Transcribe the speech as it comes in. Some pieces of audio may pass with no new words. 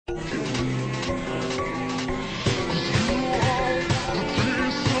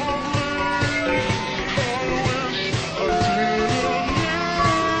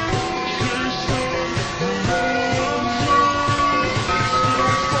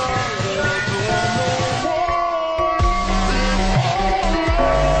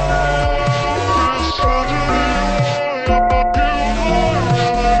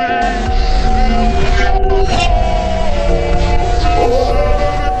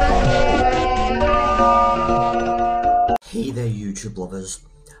Hey there YouTube lovers,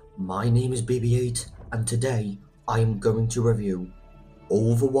 my name is BB8 and today I am going to review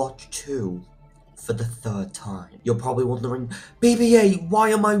Overwatch 2 for the third time. You're probably wondering, BB8, why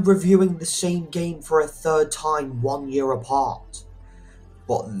am I reviewing the same game for a third time 1 year apart?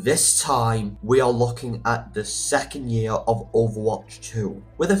 But this time we are looking at the second year of Overwatch 2.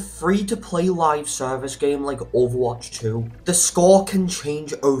 With a free-to-play live service game like Overwatch 2, the score can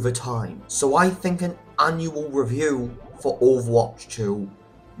change over time. So I think an annual review for Overwatch 2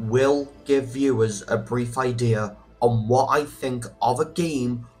 will give viewers a brief idea on what I think of a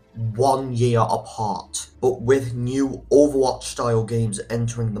game 1 year apart. But with new Overwatch style games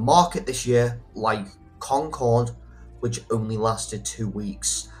entering the market this year, like Concord, which only lasted 2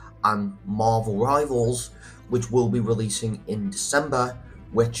 weeks, and Marvel Rivals, which will be releasing in December,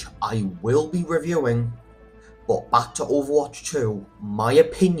 which I will be reviewing. But back to Overwatch 2, my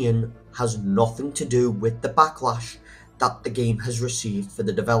opinion has nothing to do with the backlash that the game has received for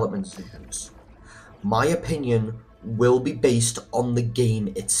the development decisions. My opinion will be based on the game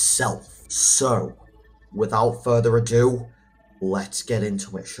itself. So, without further ado, let's get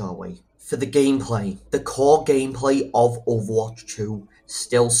into it, shall we? For the gameplay, the core gameplay of Overwatch 2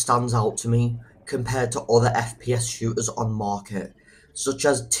 still stands out to me compared to other FPS shooters on market, such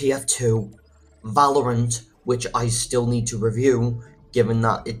as TF2, Valorant, which I still need to review given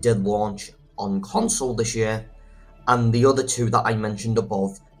that it did launch on console this year, and the other two that I mentioned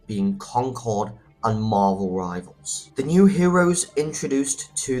above being Concord and Marvel Rivals. The new heroes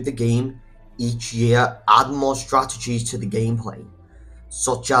introduced to the game each year add more strategies to the gameplay,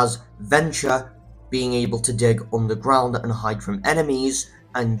 such as Venture being able to dig underground and hide from enemies,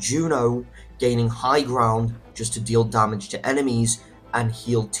 and Juno gaining high ground just to deal damage to enemies and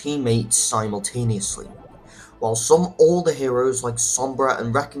heal teammates simultaneously. While some older heroes like Sombra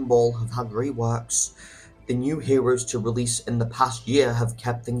and Wrecking Ball have had reworks, the new heroes to release in the past year have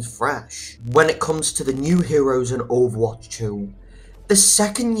kept things fresh. When it comes to the new heroes in Overwatch 2, the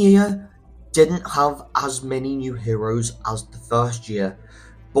second year didn't have as many new heroes as the first year,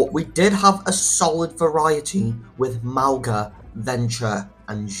 but we did have a solid variety with Mauga, Venture,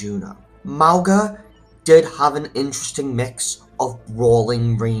 and Juno. Mauga did have an interesting mix of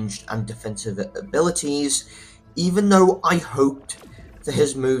brawling, ranged, and defensive abilities, even though I hoped for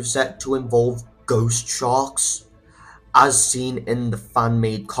his moveset to involve ghost sharks, as seen in the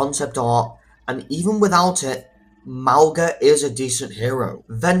fan-made concept art, and even without it, Mauga is a decent hero.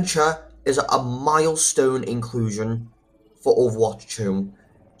 Venture is a milestone inclusion for Overwatch 2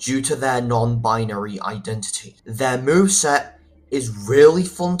 due to their non-binary identity. Their moveset is really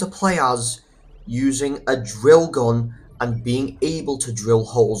fun to play as, using a drill gun and being able to drill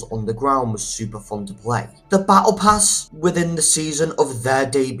holes underground was super fun to play. The battle pass within the season of their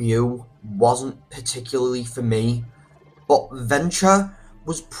debut wasn't particularly for me, but Venture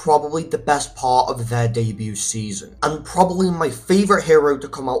was probably the best part of their debut season, and probably my favourite hero to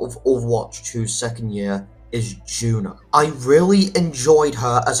come out of Overwatch 2's second year is Juno. I really enjoyed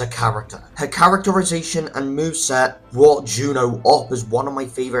her as a character. Her characterization and moveset brought Juno up as one of my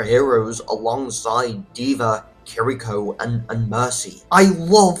favourite heroes alongside D.Va, Kiriko, and Mercy. I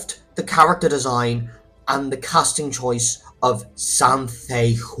loved the character design and the casting choice of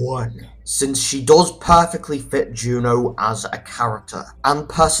Stampylonghead, since she does perfectly fit Juno as a character. And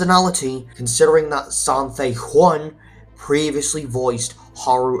personality, considering that Stampylonghead previously voiced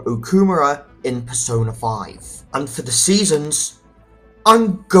Haru Okumura in Persona 5. And for the seasons,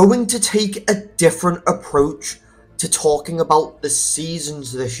 I'm going to take a different approach to talking about the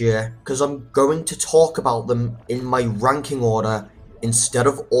seasons this year, because I'm going to talk about them in my ranking order instead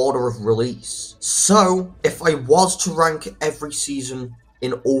of order of release. So, if I was to rank every season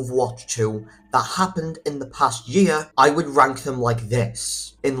in Overwatch 2 that happened in the past year, I would rank them like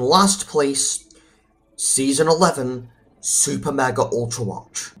this. In last place, Season 11, Super Mega Ultra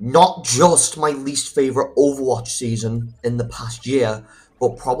Watch. Not just my least favourite Overwatch season in the past year,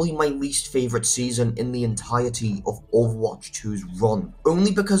 but probably my least favourite season in the entirety of Overwatch 2's run.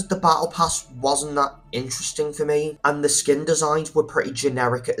 Only because the Battle Pass wasn't that interesting for me, and the skin designs were pretty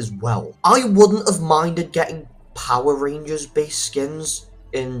generic as well. I wouldn't have minded getting Power Rangers based skins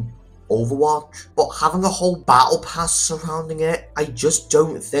in Overwatch, but having a whole Battle Pass surrounding it, I just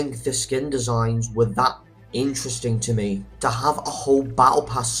don't think the skin designs were that interesting to me to have a whole Battle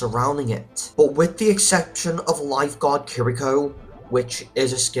Pass surrounding it. But with the exception of Lifeguard Kiriko, which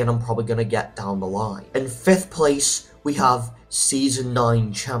is a skin I'm probably going to get down the line. In 5th place, we have Season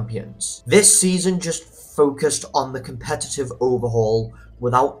 9 Champions. This season just focused on the competitive overhaul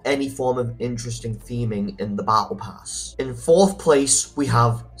without any form of interesting theming in the Battle Pass. In 4th place, we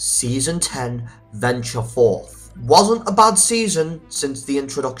have Season 10 Venture 4th. Wasn't a bad season since the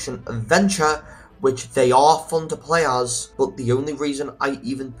introduction of Venture, which they are fun to play as, but the only reason I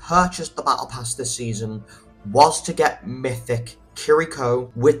even purchased the Battle Pass this season was to get Mythic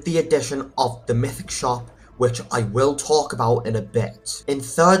Kiriko with the addition of the Mythic Shop, which I will talk about in a bit. In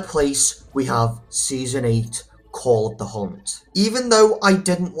third place, we have Season 8, Call of the Hunt. Even though I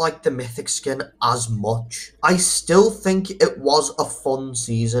didn't like the Mythic skin as much, I still think it was a fun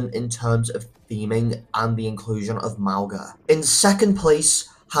season in terms of theming and the inclusion of Malga. In second place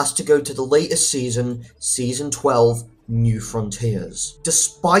has to go to the latest season, Season 12, New Frontiers.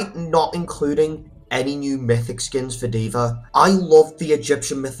 Despite not including any new mythic skins for D.Va, I loved the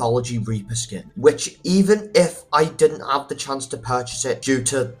Egyptian mythology Reaper skin, which even if I didn't have the chance to purchase it due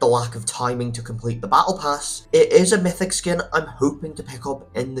to the lack of timing to complete the battle pass, it is a mythic skin I'm hoping to pick up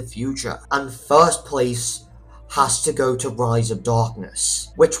in the future. And first place has to go to Rise of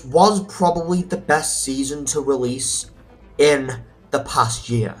Darkness, which was probably the best season to release in the past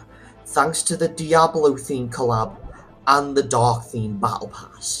year, thanks to the Diablo themed collab and the Dark themed battle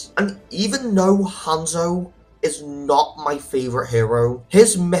pass. And even though Hanzo is not my favourite hero,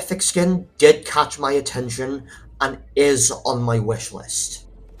 his mythic skin did catch my attention and is on my wish list.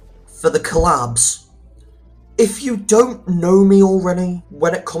 For the collabs, if you don't know me already,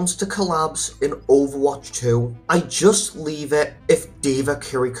 when it comes to collabs in Overwatch 2, I just leave it if D.Va,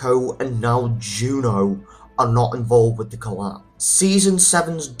 Kiriko and now Juno are not involved with the collab. Season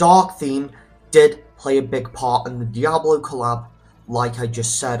 7's Dark theme did play a big part in the Diablo collab, like I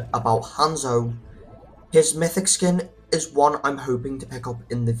just said about Hanzo. His mythic skin is one I'm hoping to pick up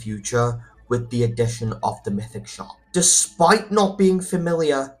in the future with the addition of the Mythic Shop. Despite not being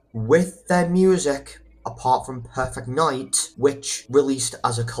familiar with their music, apart from Perfect Night, which released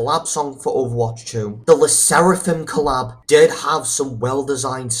as a collab song for Overwatch 2, the LeSseraphim collab did have some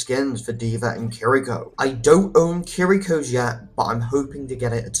well-designed skins for D.Va and Kiriko. I don't own Kiriko's yet, but I'm hoping to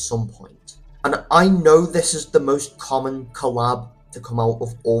get it at some point. And I know this is the most common collab to come out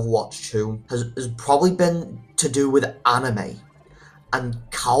of Overwatch 2, has probably been to do with anime, and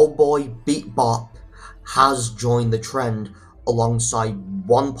Cowboy Bebop has joined the trend alongside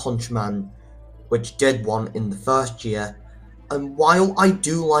One Punch Man, which did one in the first year. And while I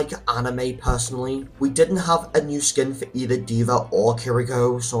do like anime personally, we didn't have a new skin for either D.Va or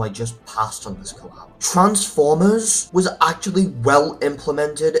Kiriko, so I just passed on this collab. Transformers was actually well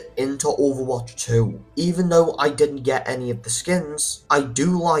implemented into Overwatch 2. Even though I didn't get any of the skins, I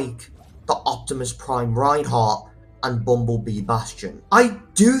do like the Optimus Prime Reinhardt and Bumblebee Bastion. I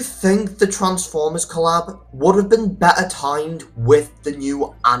do think the Transformers collab would have been better timed with the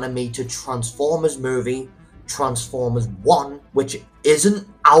new animated Transformers movie, Transformers 1, which isn't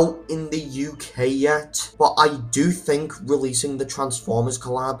out in the UK yet, but I do think releasing the Transformers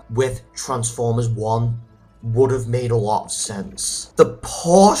collab with Transformers 1 would have made a lot of sense. The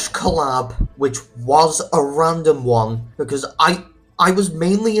Porsche collab, which was a random one, because I was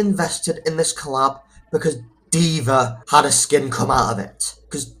mainly invested in this collab because D.Va had a skin come out of it.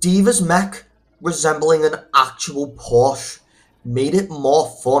 Because D.Va's mech resembling an actual Porsche made it more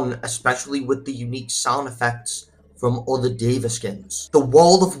fun, especially with the unique sound effects from other D.Va skins. The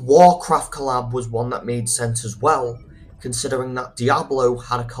World of Warcraft collab was one that made sense as well, considering that Diablo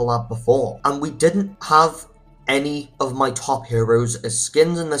had a collab before. And we didn't have any of my top heroes as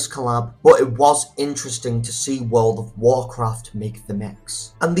skins in this collab, but it was interesting to see World of Warcraft make the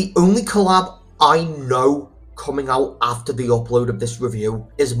mix. And the only collab I know coming out after the upload of this review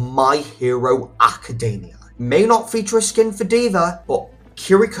is My Hero Academia. May not feature a skin for D.Va, but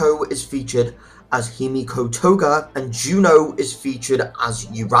Kiriko is featured as Himiko Toga and Juno is featured as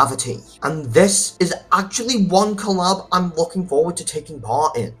Uravity. And this is actually one collab I'm looking forward to taking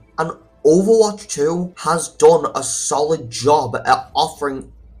part in. And Overwatch 2 has done a solid job at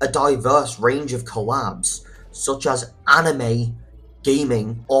offering a diverse range of collabs, such as anime,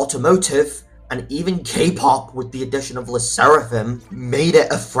 gaming, automotive, and even K-pop with the addition of LeSseraphim made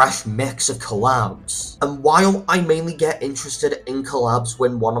it a fresh mix of collabs. And while I mainly get interested in collabs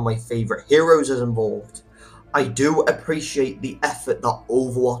when one of my favourite heroes is involved, I do appreciate the effort that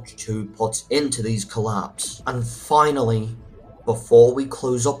Overwatch 2 puts into these collabs. And finally, before we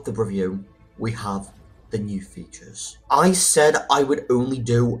close up the review, we have the new features. I said I would only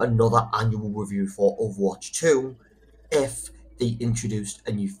do another annual review for Overwatch 2 if they introduced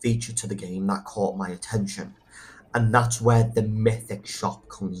a new feature to the game that caught my attention, and that's where the Mythic Shop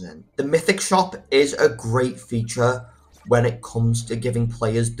comes in. The Mythic Shop is a great feature when it comes to giving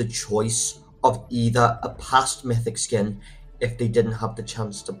players the choice of either a past Mythic skin if they didn't have the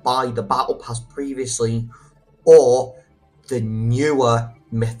chance to buy the Battle Pass previously, or the newer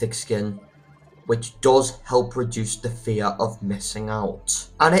Mythic skin which does help reduce the fear of missing out.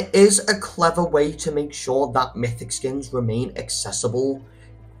 And it is a clever way to make sure that mythic skins remain accessible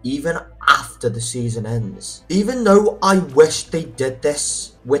even after the season ends. Even though I wish they did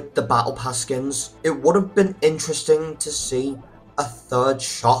this with the Battle Pass skins, it would have been interesting to see a third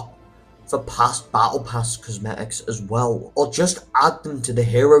shop for past Battle Pass cosmetics as well, or just add them to the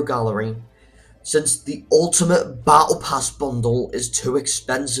hero gallery, since the ultimate Battle Pass bundle is too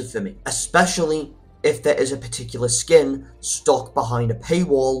expensive for me, especially if there is a particular skin stuck behind a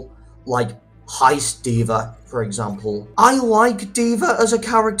paywall, like Heist Diva, for example. I like Diva as a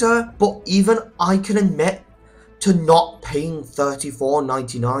character, but even I can admit to not paying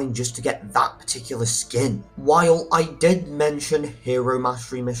 $34.99 just to get that particular skin. While I did mention hero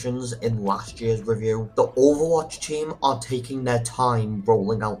mastery missions in last year's review, the Overwatch team are taking their time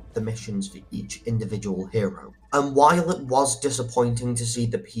rolling out the missions for each individual hero. And while it was disappointing to see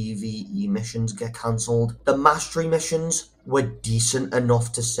the PvE missions get cancelled, the mastery missions were decent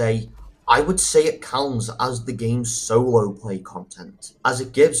enough to say I would say it counts as the game's solo play content, as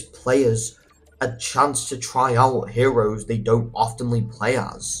it gives players a chance to try out heroes they don't oftenly play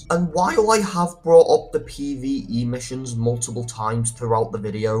as. And while I have brought up the PvE missions multiple times throughout the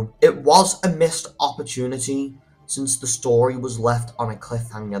video, it was a missed opportunity since the story was left on a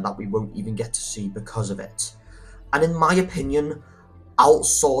cliffhanger that we won't even get to see because of it. And in my opinion,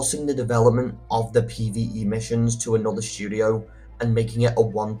 outsourcing the development of the PvE missions to another studio and making it a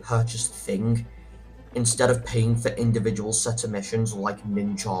one-purchase thing, instead of paying for individual sets of missions like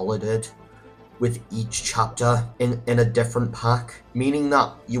Ninjala did, with each chapter in a different pack, meaning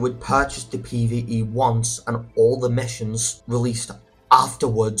that you would purchase the PvE once and all the missions released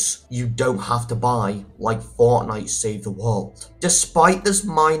afterwards you don't have to buy, like Fortnite Save the World. Despite this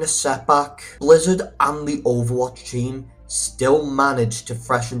minor setback, Blizzard and the Overwatch team still managed to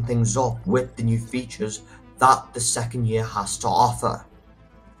freshen things up with the new features that the second year has to offer.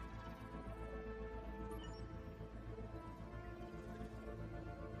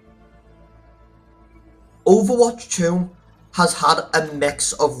 Overwatch 2 has had a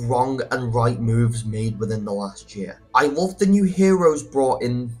mix of wrong and right moves made within the last year. I love the new heroes brought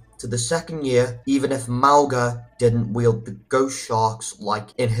in to the second year, even if Malga didn't wield the ghost sharks like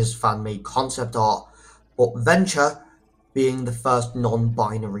in his fan-made concept art, but Venture being the first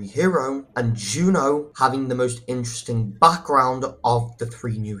non-binary hero, and Juno having the most interesting background of the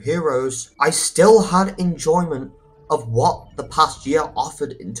three new heroes, I still had enjoyment of what the past year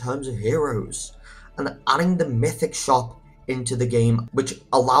offered in terms of heroes, and adding the mythic shop into the game, which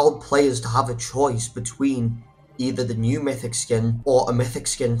allowed players to have a choice between either the new mythic skin or a mythic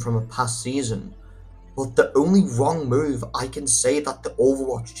skin from a past season. But the only wrong move I can say that the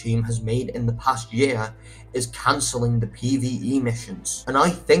Overwatch team has made in the past year is cancelling the PvE missions, and I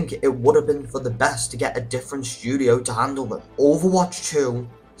think it would have been for the best to get a different studio to handle them. Overwatch 2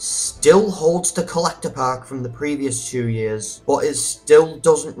 still holds the collector perk from the previous 2 years, but it still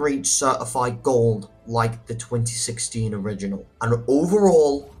doesn't reach certified gold like the 2016 original. And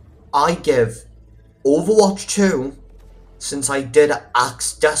overall, I give Overwatch 2, since I did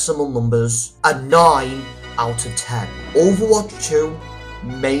axe decimal numbers, a 9 out of 10. Overwatch 2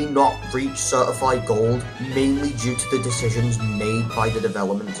 may not reach certified gold, mainly due to the decisions made by the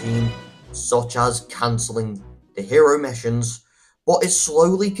development team, such as cancelling the hero missions, but it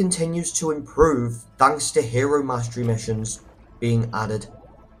slowly continues to improve thanks to hero mastery missions being added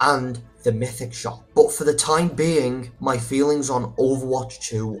and the mythic shop. But for the time being, my feelings on Overwatch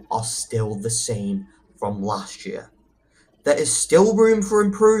 2 are still the same from last year. There is still room for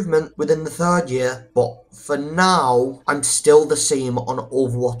improvement within the third year, but for now, I'm still the same on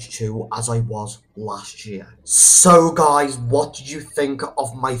Overwatch 2 as I was last year. So guys, what did you think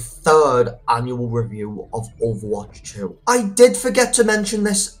of my third annual review of Overwatch 2? I did forget to mention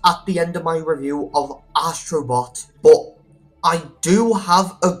this at the end of my review of Astrobot, but I do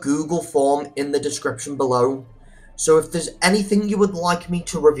have a Google form in the description below, so if there's anything you would like me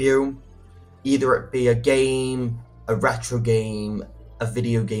to review, either it be a game, a retro game, a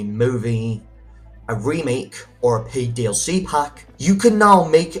video game movie, a remake, or a paid DLC pack, you can now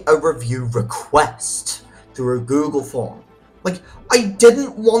make a review request through a Google form. Like, I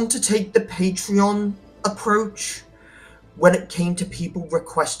didn't want to take the Patreon approach when it came to people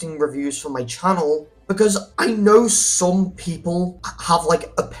requesting reviews for my channel, because I know some people have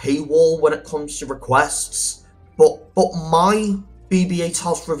like a paywall when it comes to requests, but my BB8's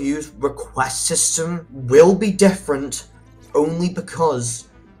House Reviews request system will be different only because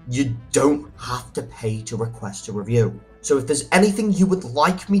you don't have to pay to request a review. So if there's anything you would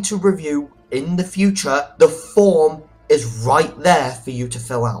like me to review in the future, the form is right there for you to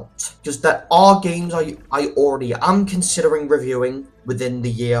fill out. Because there are games I already am considering reviewing within the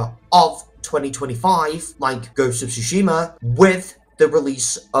year of 2025, like Ghost of Tsushima, with the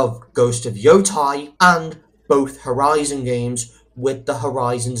release of Ghost of Yotai, and both Horizon games with the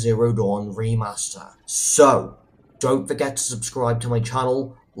Horizon Zero Dawn remaster. So, don't forget to subscribe to my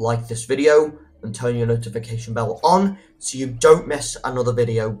channel, like this video, and turn your notification bell on so you don't miss another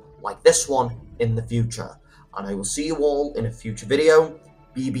video like this one in the future. And I will see you all in a future video.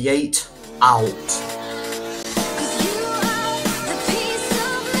 BB8 out.